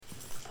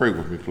Pray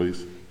with me,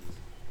 please.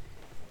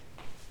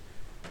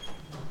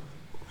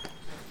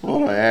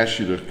 Lord, I ask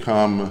you to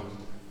come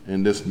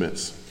in this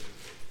midst.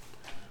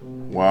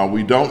 While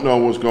we don't know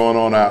what's going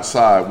on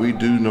outside, we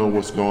do know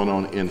what's going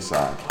on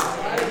inside.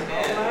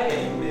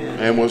 Amen.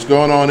 And what's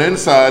going on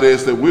inside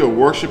is that we are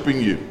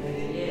worshiping you.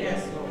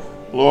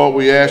 Lord,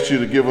 we ask you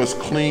to give us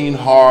clean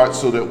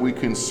hearts so that we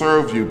can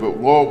serve you.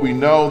 But Lord, we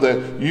know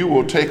that you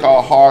will take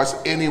our hearts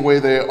any way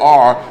they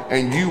are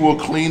and you will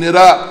clean it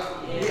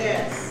up.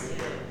 Yes.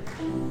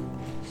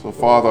 So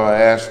Father, I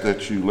ask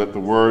that you let the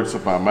words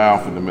of my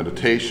mouth and the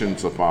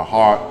meditations of my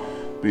heart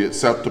be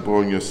acceptable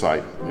in your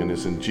sight. And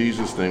it's in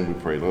Jesus' name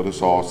we pray. Let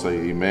us all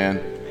say amen,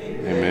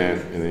 amen,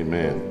 and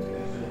amen.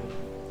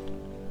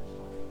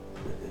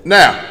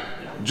 Now,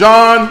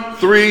 John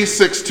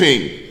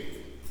 3:16.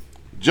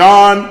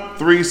 John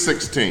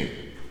 3:16.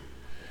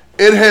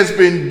 It has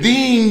been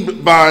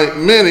deemed by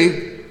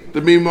many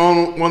to be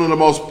one of the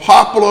most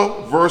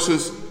popular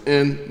verses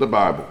in the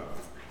Bible.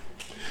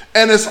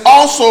 And it's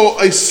also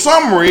a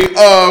summary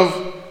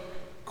of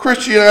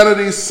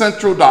Christianity's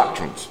central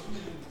doctrines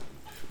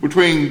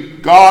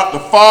between God the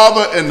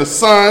Father and the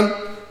Son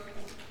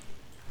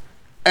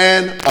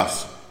and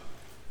us.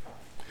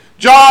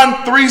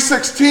 John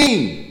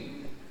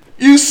 3:16.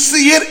 You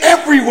see it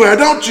everywhere,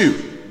 don't you?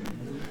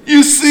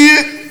 You see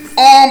it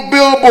on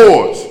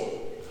billboards.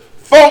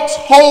 Folks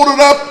hold it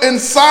up in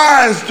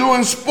signs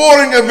during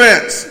sporting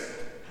events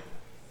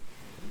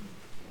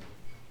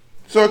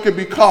so it can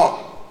be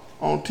caught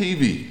on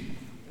TV.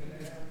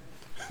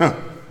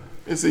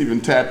 It's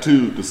even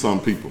tattooed to some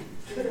people.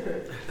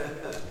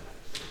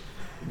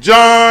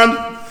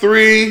 John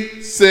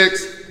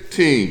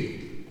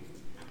 3:16.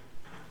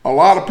 A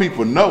lot of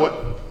people know it.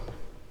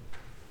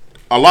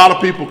 A lot of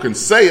people can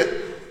say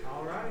it.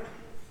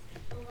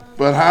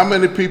 But how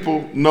many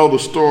people know the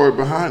story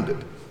behind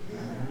it?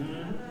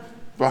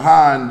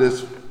 Behind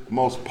this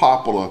most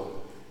popular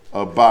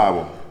of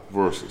Bible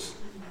verses.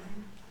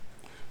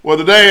 Well,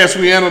 today, as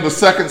we enter the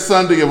second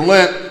Sunday of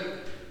Lent,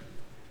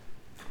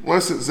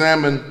 let's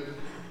examine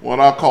what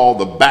I call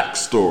the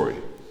backstory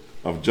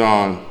of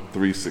John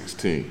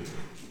 3:16.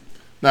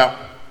 Now,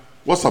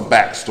 what's a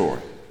backstory?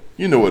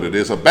 You know what it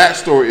is. A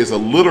backstory is a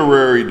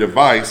literary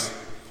device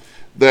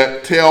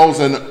that tells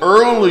an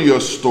earlier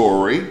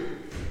story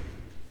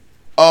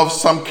of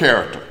some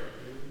character.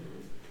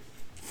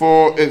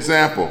 For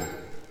example,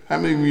 how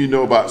many of you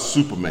know about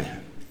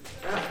Superman?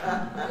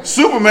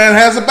 Superman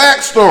has a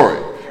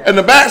backstory. And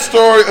the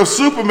backstory of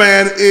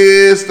Superman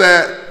is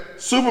that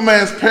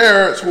Superman's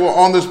parents were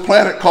on this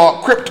planet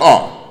called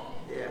Krypton.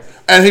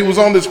 And he was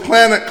on this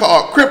planet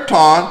called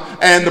Krypton,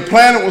 and the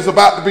planet was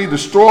about to be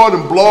destroyed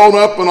and blown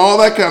up and all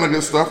that kind of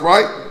good stuff,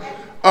 right?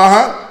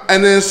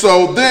 And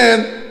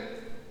then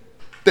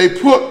they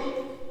put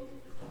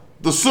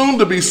the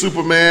soon-to-be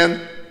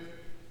Superman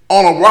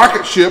on a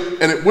rocket ship,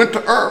 and it went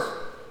to Earth.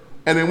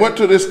 And it went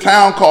to this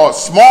town called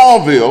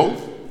Smallville,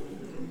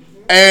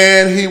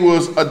 and he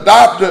was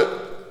adopted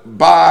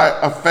by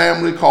a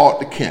family called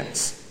the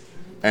Kents,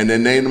 and they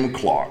named him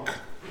Clark.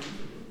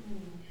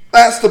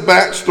 That's the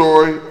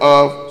backstory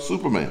of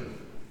Superman.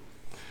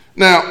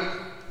 Now,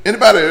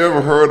 anybody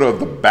ever heard of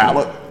the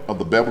Ballad of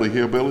the Beverly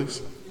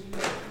Hillbillies?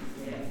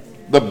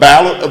 The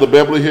Ballad of the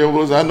Beverly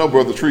Hillbillies? I know,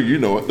 Brother Tree, you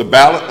know it. The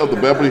Ballad of the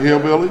Beverly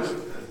Hillbillies?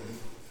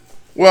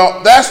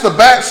 Well, that's the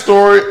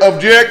backstory of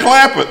Jed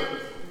Clampett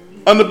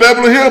and the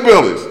Beverly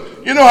Hillbillies.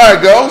 You know how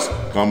it goes.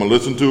 Come and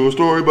listen to a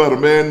story about a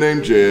man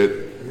named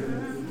Jed,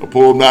 a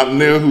poor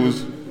mountaineer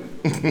who's...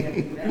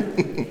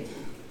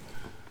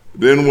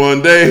 Then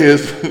one day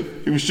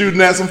he was shooting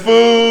at some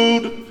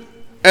food,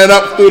 and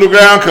up through the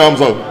ground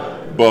comes a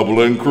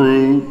bubbling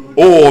crude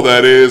oil,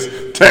 that is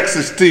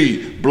Texas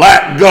tea,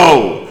 black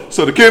gold.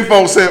 So the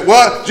kinfolk said,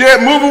 "What?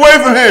 Jed, move away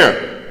from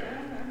here."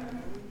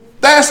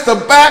 That's the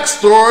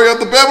backstory of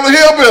the Beverly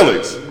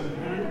Hillbillies.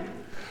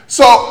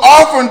 So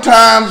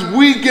oftentimes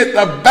we get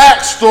the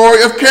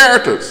backstory of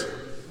characters.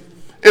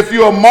 If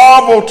you're a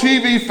Marvel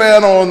TV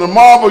fan or in the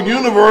Marvel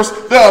universe,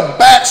 there are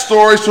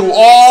backstories to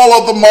all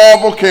of the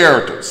Marvel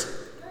characters.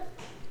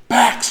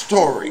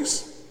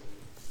 Backstories.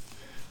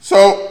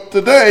 So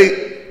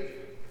today,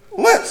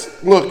 let's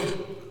look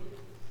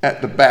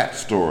at the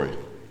backstory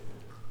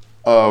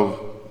of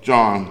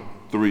John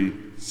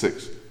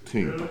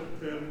 3:16.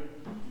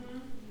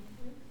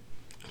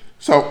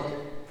 So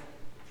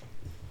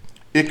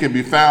it can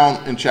be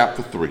found in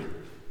chapter 3,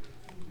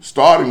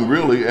 starting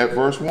really at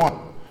verse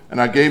 1. And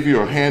I gave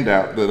you a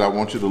handout that I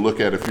want you to look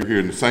at if you're here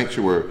in the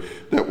sanctuary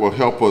that will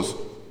help us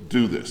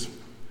do this.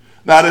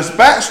 Now, this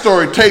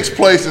backstory takes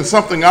place in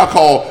something I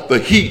call the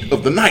heat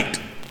of the night.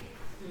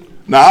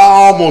 Now,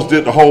 I almost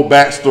did the whole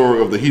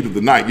backstory of the heat of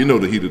the night. You know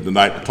the heat of the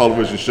night, the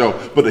television show,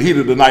 but the heat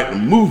of the night, the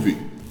movie,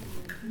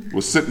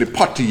 was Sidney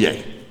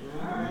Poitier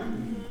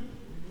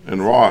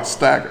and Rod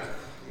Steiger.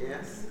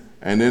 Yes.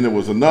 And then there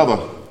was another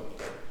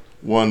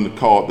one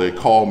called They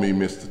Call Me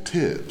Mr.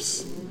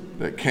 Tibbs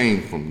that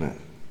came from that.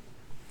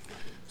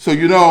 So,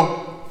 you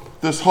know,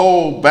 this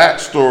whole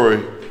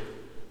backstory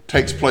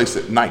takes place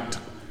at night.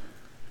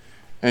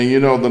 And you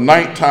know, the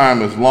nighttime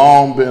has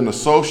long been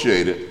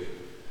associated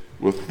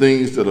with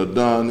things that are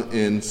done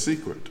in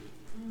secret.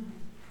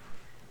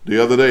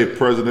 The other day,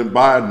 President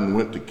Biden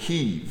went to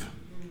Kyiv,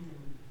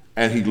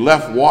 and he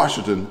left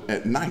Washington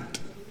at night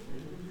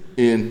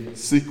in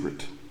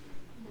secret.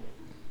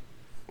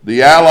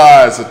 The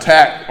Allies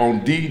attacked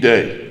on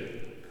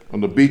D-Day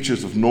on the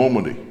beaches of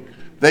Normandy.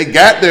 They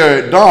got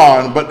there at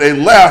dawn, but they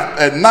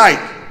left at night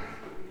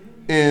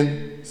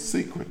in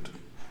secret.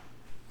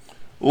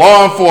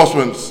 Law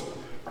enforcement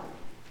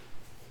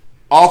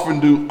often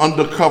do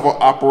undercover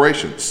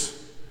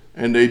operations,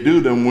 and they do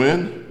them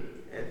when?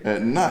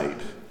 At night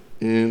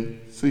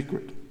in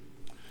secret.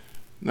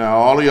 Now,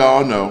 all of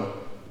y'all know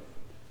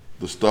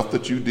the stuff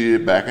that you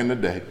did back in the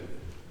day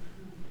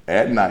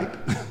at night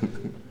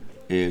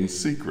in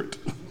secret.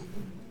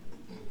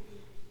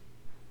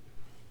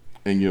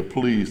 And you're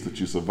pleased that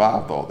you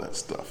survived all that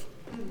stuff.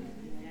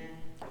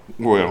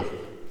 Well,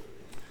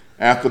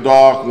 after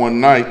dark one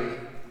night,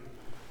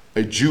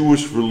 a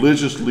Jewish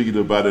religious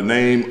leader by the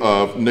name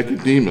of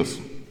Nicodemus,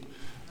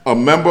 a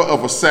member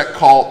of a sect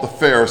called the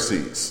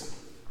Pharisees.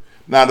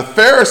 Now, the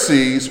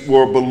Pharisees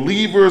were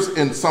believers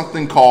in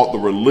something called the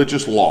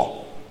religious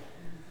law.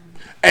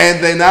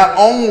 And they not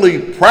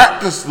only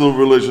practiced the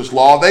religious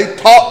law, they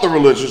taught the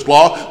religious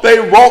law, they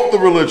wrote the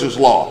religious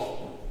law.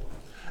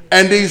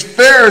 And these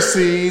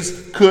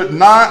Pharisees could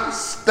not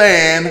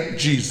stand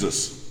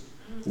Jesus.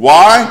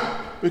 Why?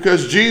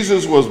 Because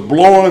Jesus was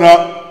blowing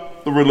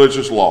up the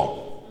religious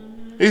law.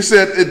 He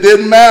said it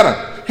didn't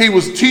matter. He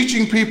was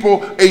teaching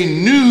people a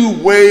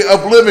new way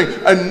of living,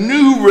 a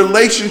new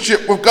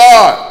relationship with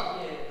God.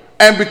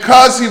 And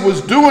because he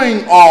was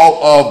doing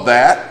all of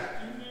that,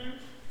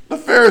 the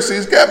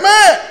Pharisees got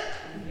mad.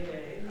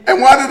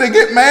 And why did they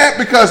get mad?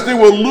 Because they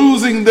were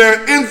losing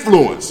their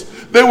influence.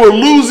 They were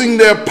losing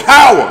their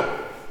power.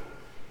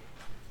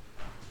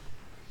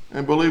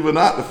 And believe it or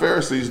not, the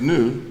Pharisees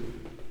knew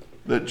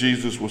that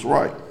Jesus was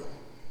right.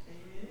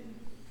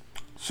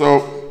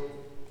 So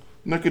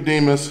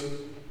Nicodemus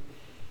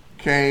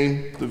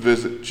came to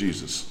visit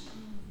Jesus.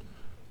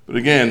 But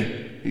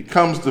again, he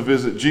comes to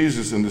visit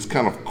Jesus in this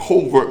kind of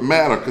covert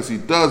manner because he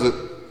does it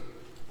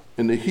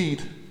in the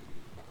heat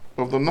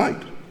of the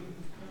night.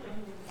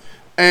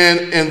 And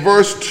in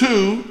verse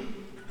 2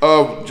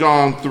 of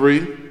John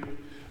 3,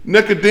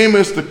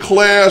 Nicodemus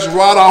declares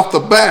right off the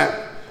bat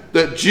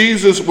that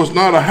Jesus was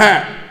not a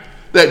hack,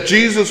 that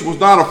Jesus was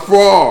not a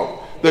fraud,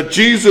 that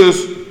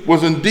Jesus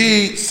was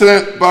indeed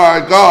sent by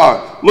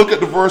God. Look at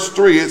the verse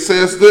 3. It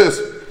says this,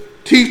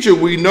 "Teacher,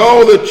 we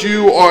know that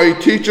you are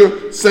a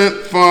teacher sent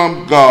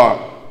from God.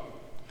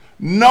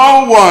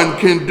 No one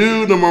can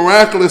do the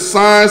miraculous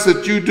signs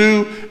that you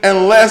do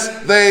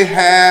unless they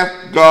have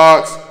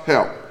God's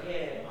help."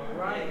 All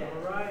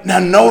right. Now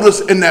notice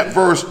in that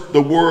verse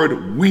the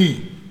word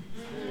 "we."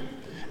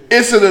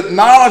 It's an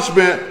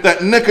acknowledgement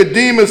that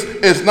Nicodemus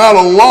is not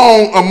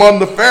alone among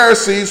the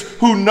Pharisees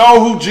who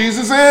know who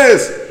Jesus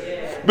is.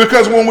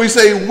 Because when we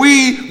say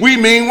we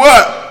mean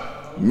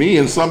what? Me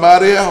and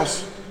somebody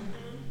else.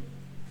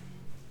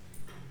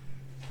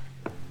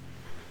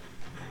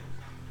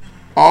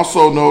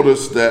 Also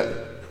notice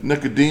that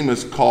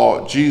Nicodemus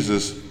called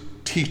Jesus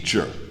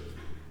teacher.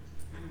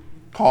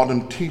 Called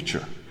him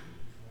teacher.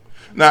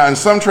 Now in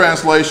some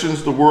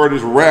translations the word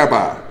is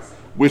rabbi,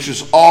 which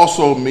is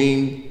also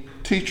mean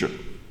teacher.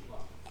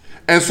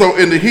 And so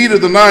in the heat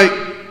of the night,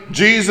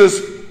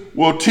 Jesus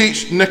will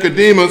teach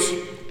Nicodemus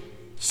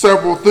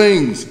several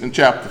things in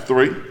chapter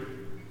 3,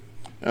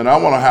 and I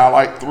want to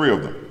highlight 3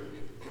 of them.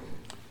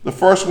 The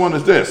first one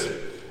is this.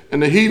 In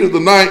the heat of the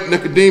night,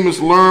 Nicodemus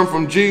learned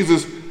from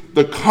Jesus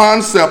the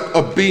concept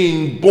of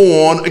being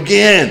born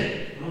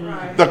again.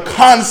 Right. The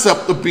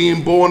concept of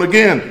being born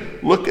again.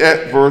 Look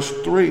at verse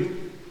 3.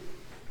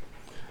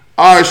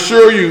 "I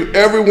assure you,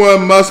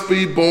 everyone must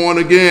be born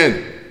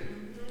again.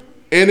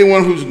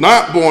 Anyone who's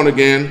not born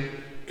again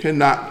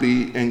cannot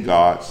be in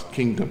God's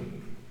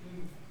kingdom."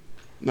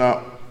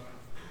 Now,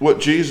 what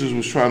Jesus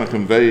was trying to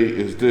convey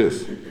is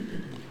this.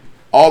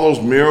 All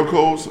those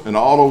miracles and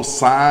all those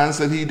signs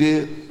that he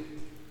did,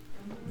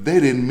 they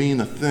didn't mean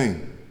a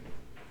thing.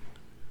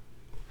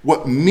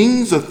 What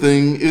means a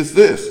thing is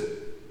this,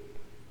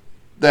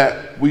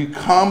 that we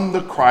come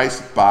to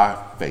Christ by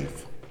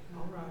faith.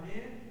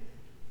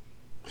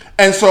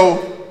 And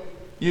so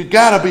you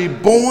got to be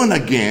born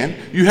again.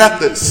 You have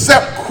to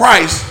accept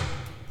Christ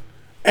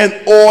in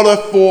order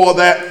for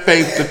that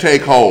faith to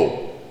take hold.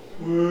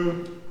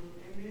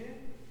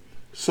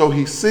 So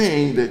he's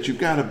saying that you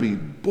got to be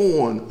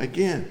born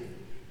again.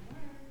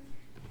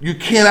 You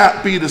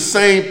cannot be the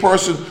same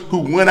person who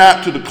went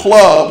out to the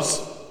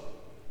clubs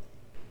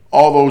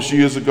all those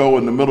years ago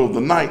in the middle of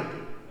the night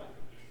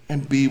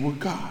and be with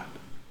God.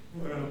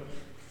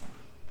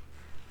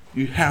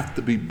 You have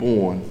to be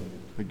born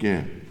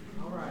again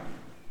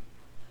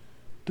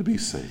to be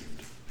saved.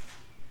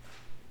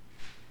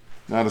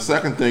 Now, the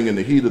second thing, in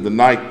the heat of the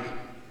night,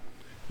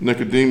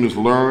 Nicodemus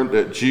learned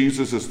that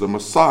Jesus is the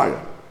Messiah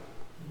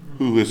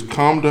who has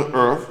come to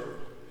earth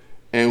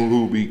and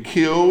who will be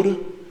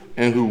killed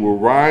and who will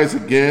rise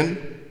again.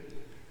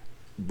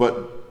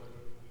 But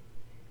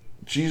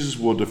Jesus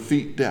will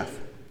defeat death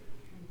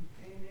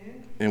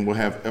and will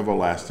have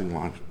everlasting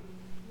life.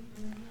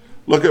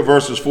 Look at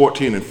verses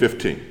 14 and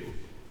 15.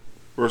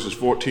 Verses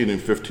 14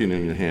 and 15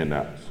 in your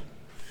handouts.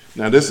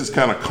 Now this is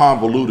kind of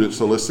convoluted,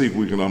 so let's see if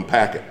we can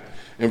unpack it.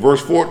 In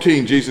verse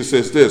 14, Jesus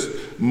says this: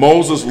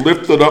 Moses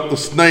lifted up the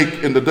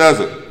snake in the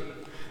desert.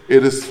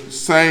 It is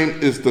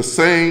the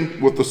same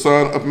with the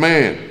Son of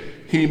Man.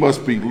 He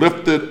must be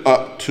lifted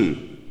up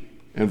too.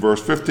 And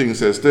verse 15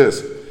 says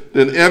this: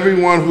 Then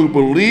everyone who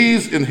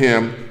believes in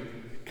him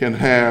can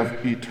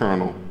have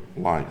eternal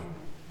life.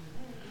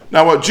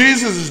 Now what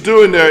Jesus is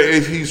doing there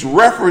is he's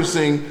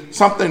referencing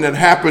something that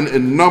happened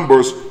in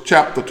Numbers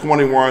chapter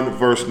 21,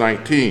 verse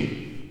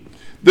 19.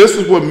 This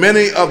is when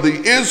many of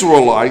the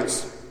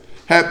Israelites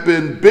had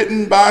been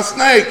bitten by a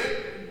snake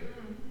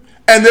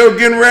and they were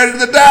getting ready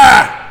to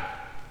die.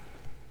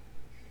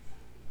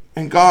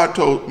 And God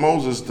told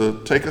Moses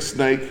to take a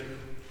snake,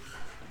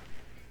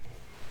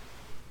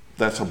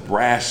 that's a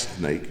brass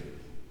snake,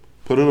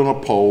 put it on a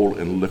pole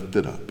and lift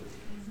it up.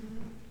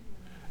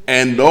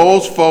 And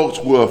those folks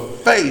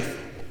with faith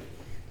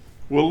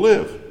will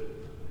live.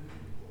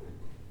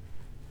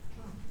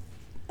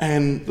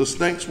 And the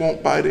snakes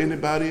won't bite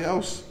anybody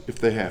else if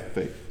they have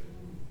faith.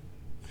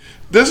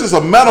 This is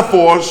a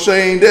metaphor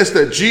saying this,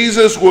 that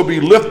Jesus will be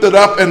lifted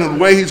up, and the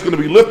way he's going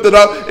to be lifted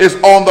up is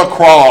on the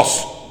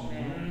cross.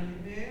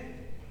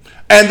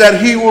 And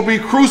that he will be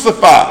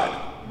crucified.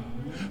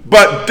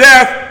 But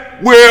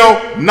death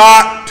will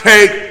not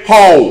take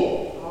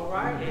hold. All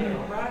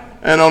right.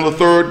 And on the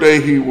third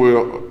day he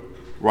will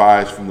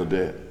rise from the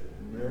dead.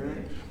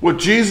 What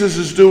Jesus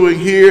is doing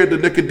here to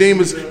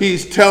Nicodemus,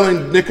 he's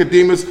telling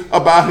Nicodemus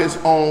about his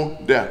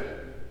own death.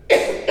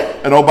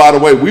 And oh, by the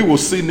way, we will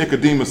see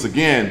Nicodemus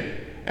again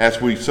as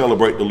we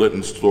celebrate the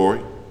Lenten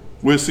story.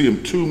 We'll see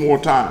him 2 more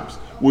times.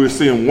 We'll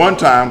see him one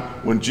time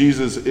when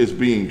Jesus is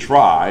being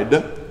tried,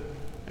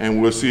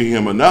 and we'll see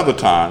him another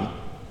time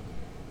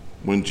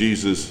when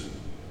Jesus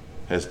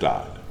has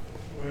died.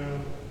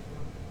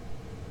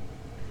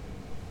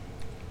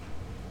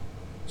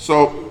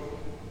 So,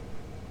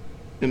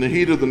 in the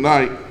heat of the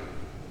night,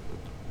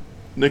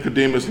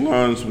 Nicodemus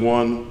learns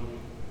one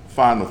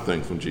final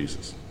thing from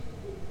Jesus.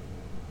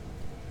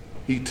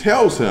 He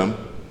tells him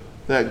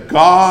that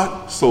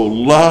God so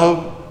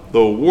loved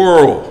the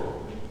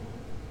world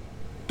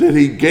that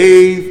he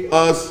gave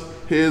us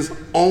his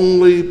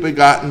only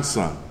begotten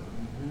Son.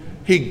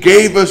 He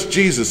gave us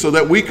Jesus so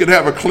that we could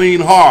have a clean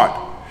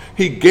heart.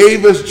 He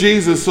gave us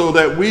Jesus so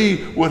that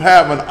we would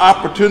have an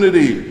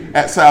opportunity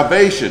at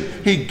salvation.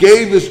 He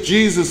gave us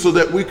Jesus so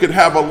that we could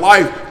have a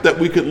life that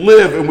we could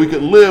live, and we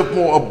could live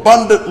more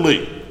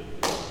abundantly.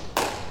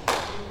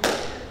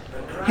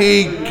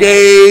 He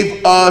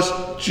gave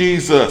us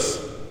Jesus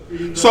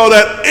so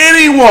that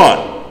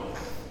anyone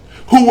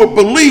who would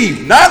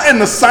believe, not in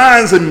the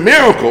signs and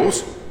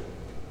miracles,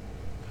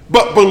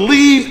 but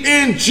believe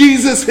in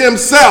Jesus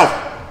himself,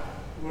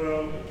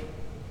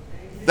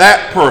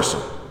 that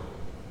person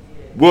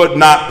would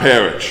not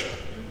perish.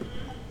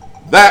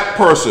 That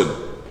person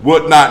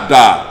would not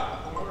die.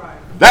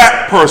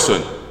 That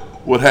person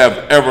would have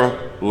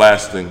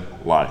everlasting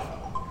life.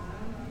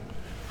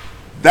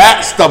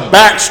 That's the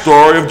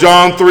backstory of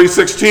John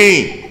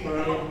 3:16.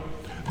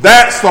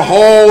 That's the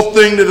whole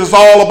thing that it's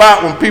all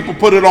about when people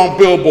put it on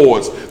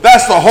billboards.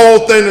 That's the whole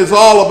thing it's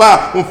all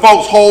about when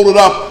folks hold it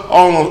up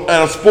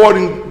at a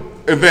sporting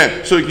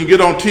event so you can get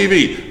on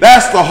TV.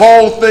 That's the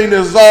whole thing that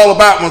it's all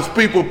about when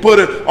people put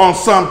it on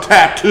some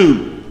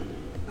tattoo.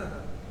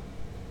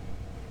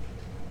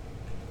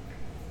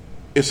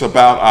 It's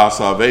about our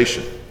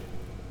salvation.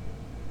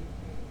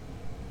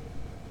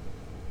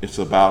 It's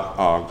about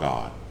our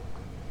God.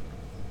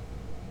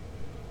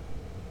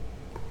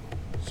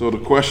 So the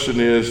question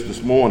is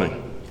this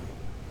morning,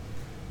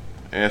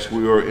 as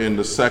we are in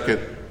the second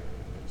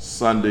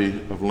Sunday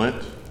of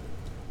Lent,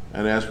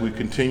 and as we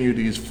continue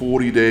these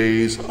 40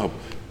 days of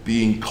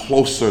being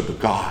closer to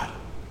God,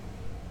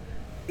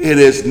 it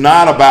is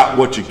not about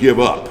what you give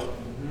up.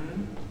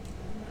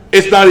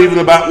 It's not even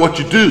about what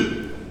you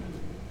do.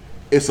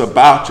 It's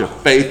about your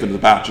faith and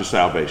about your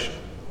salvation.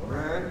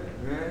 Right.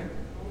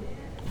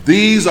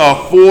 These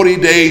are 40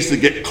 days to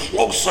get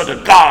closer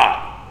to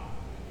God.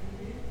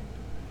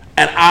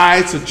 And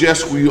I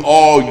suggest we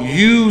all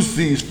use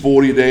these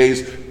 40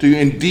 days to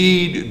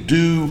indeed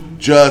do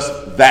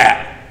just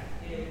that.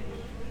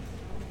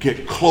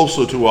 Get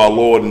closer to our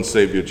Lord and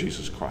Savior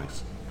Jesus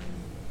Christ.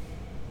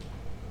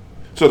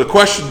 So the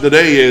question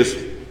today is,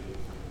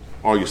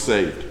 are you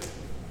saved?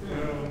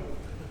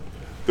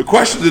 The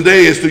question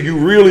today is, do you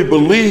really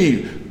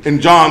believe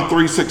in John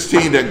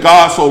 3:16 that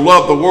God so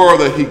loved the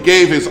world that he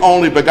gave his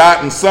only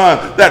begotten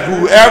Son, that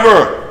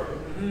whoever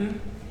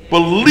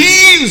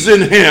believes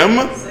in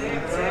him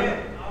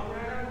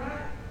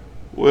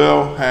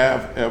will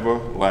have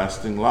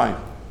everlasting life?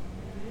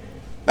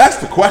 That's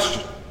the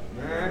question.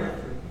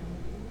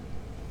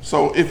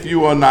 So if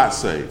you are not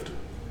saved,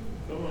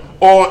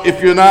 or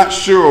if you're not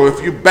sure,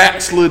 if you're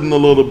backslidden a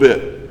little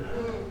bit,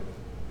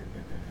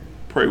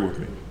 pray with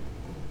me.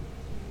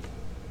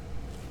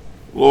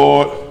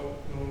 Lord,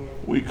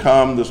 we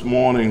come this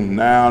morning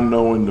now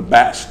knowing the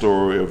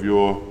backstory of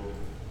your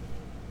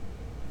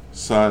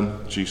Son,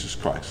 Jesus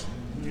Christ.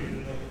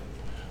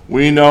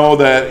 We know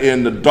that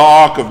in the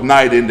dark of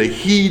night, in the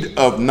heat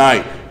of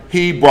night,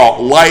 he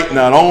brought light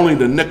not only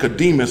to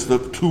Nicodemus,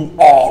 but to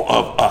all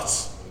of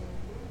us.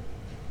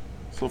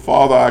 So,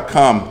 Father, I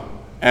come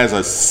as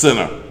a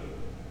sinner.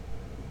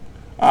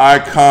 I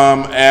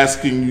come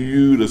asking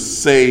you to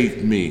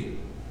save me.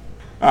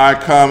 I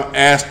come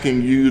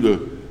asking you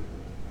to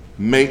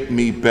make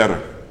me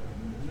better.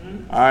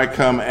 I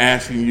come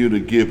asking you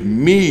to give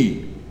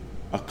me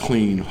a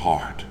clean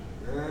heart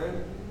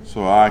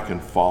so I can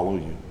follow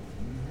you.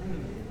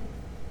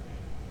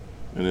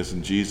 And it's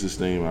in Jesus'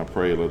 name I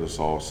pray. Let us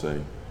all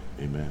say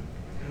amen.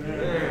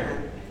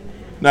 Amen.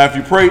 Now, if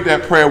you prayed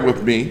that prayer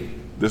with me,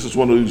 this is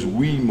one of those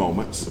we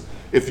moments.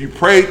 If you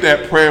prayed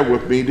that prayer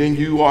with me, then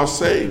you are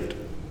saved.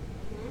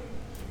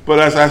 But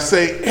as I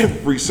say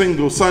every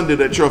single Sunday,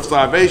 that your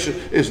salvation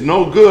is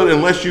no good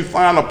unless you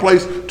find a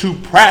place to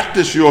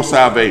practice your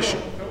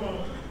salvation.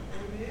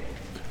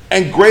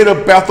 And Greater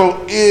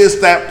Bethel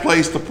is that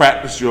place to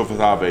practice your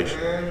salvation.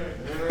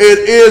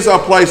 It is a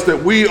place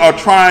that we are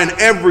trying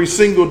every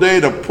single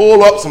day to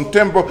pull up some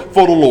timber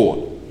for the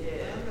Lord.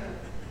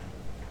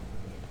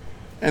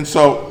 And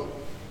so,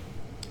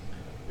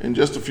 in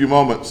just a few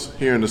moments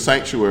here in the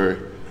sanctuary,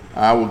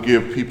 I will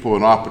give people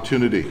an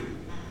opportunity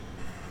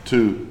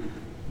to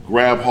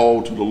grab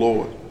hold to the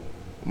Lord.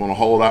 I'm going to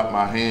hold out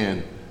my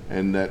hand,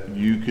 and that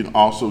you can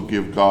also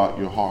give God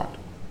your heart.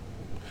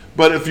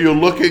 But if you're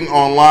looking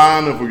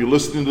online, if you're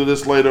listening to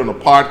this later on a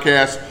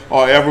podcast,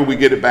 or ever we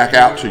get it back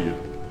out to you,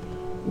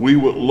 we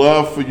would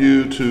love for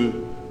you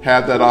to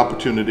have that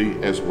opportunity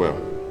as well.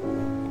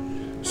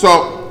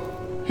 So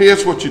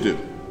here's what you do.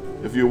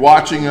 If you're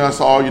watching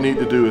us, all you need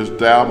to do is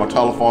dial my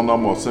telephone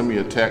number or send me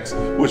a text,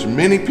 which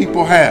many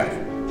people have.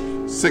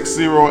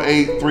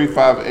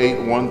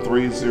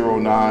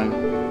 608-358-1309.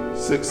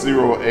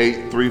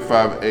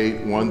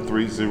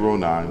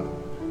 608-358-1309.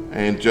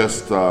 And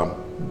just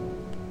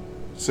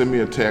send me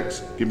a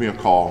text, give me a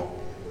call.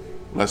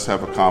 Let's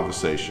have a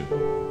conversation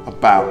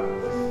about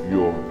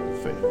your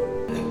faith.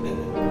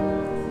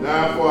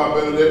 Now for our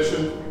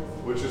benediction,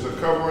 which is a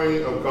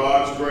covering of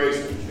God's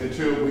grace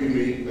until we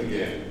meet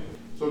again.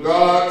 So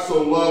God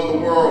so loved the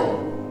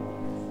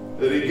world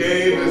that he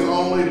gave his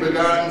only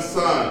begotten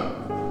Son,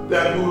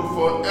 that who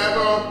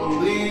forever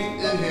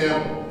believed in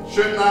him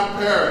should not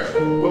perish,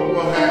 but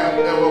will have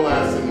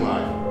everlasting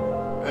life.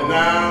 And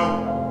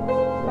now,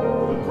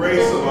 the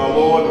grace of our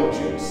Lord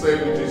and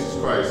Savior Jesus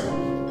Christ,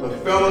 the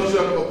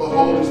fellowship of the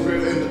Holy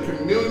Spirit, and the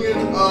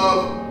communion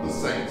of the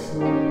saints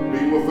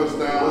be with us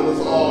now. Let us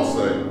all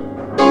say,